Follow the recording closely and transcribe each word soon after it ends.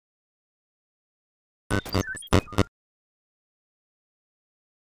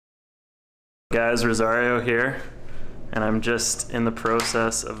Guys, Rosario here, and I'm just in the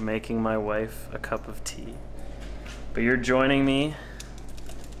process of making my wife a cup of tea. But you're joining me,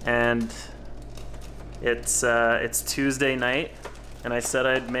 and it's Tuesday night, and I said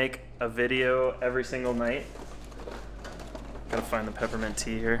I'd make a video every single night. Gotta find the peppermint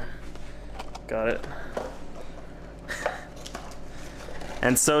tea here. Got it.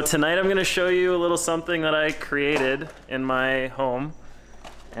 And so tonight I'm gonna show you a little something that I created in my home.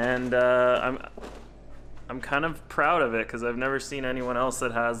 And I'm kind of proud of it because I've never seen anyone else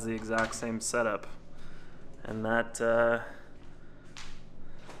that has the exact same setup. And that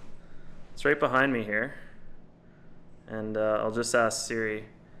it's right behind me here. And I'll just ask Siri.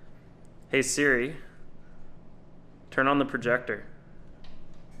 Hey Siri, turn on the projector.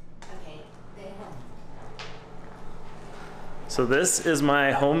 Okay, stay home. So this is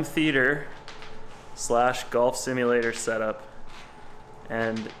my home theater / golf simulator setup.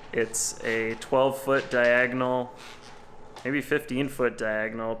 And it's a 12-foot diagonal, maybe 15-foot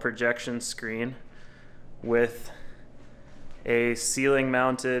diagonal projection screen with a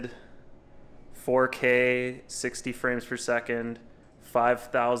ceiling-mounted 4K 60 frames per second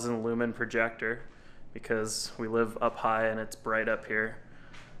 5,000 lumen projector because we live up high and it's bright up here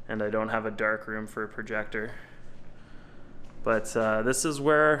and I don't have a dark room for a projector. But this is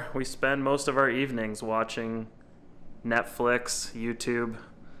where we spend most of our evenings watching Netflix, YouTube,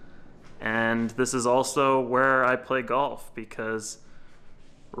 and this is also where I play golf because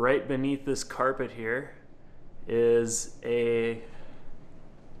right beneath this carpet here is a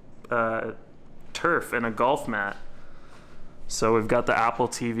turf and a golf mat. So we've got the Apple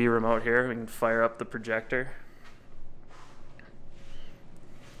TV remote here. We can fire up the projector.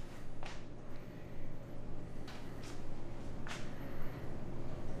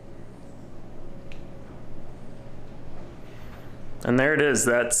 And there it is.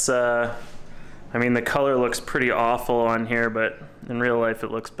 That's, I mean, the color looks pretty awful on here, but in real life it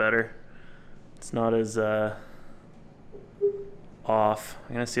looks better. It's not as off.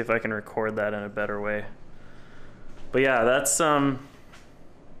 I'm gonna see if I can record that in a better way. But yeah, that's the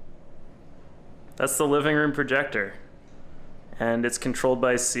living room projector. And it's controlled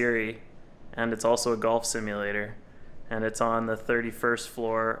by Siri, and it's also a golf simulator. And it's on the 31st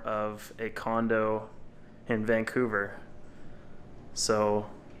floor of a condo in Vancouver. So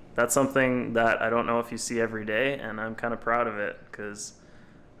that's something that I don't know if you see every day, and I'm kind of proud of it because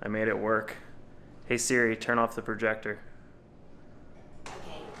I made it work. Hey Siri, turn off the projector.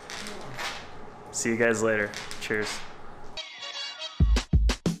 Okay. See you guys later. Cheers.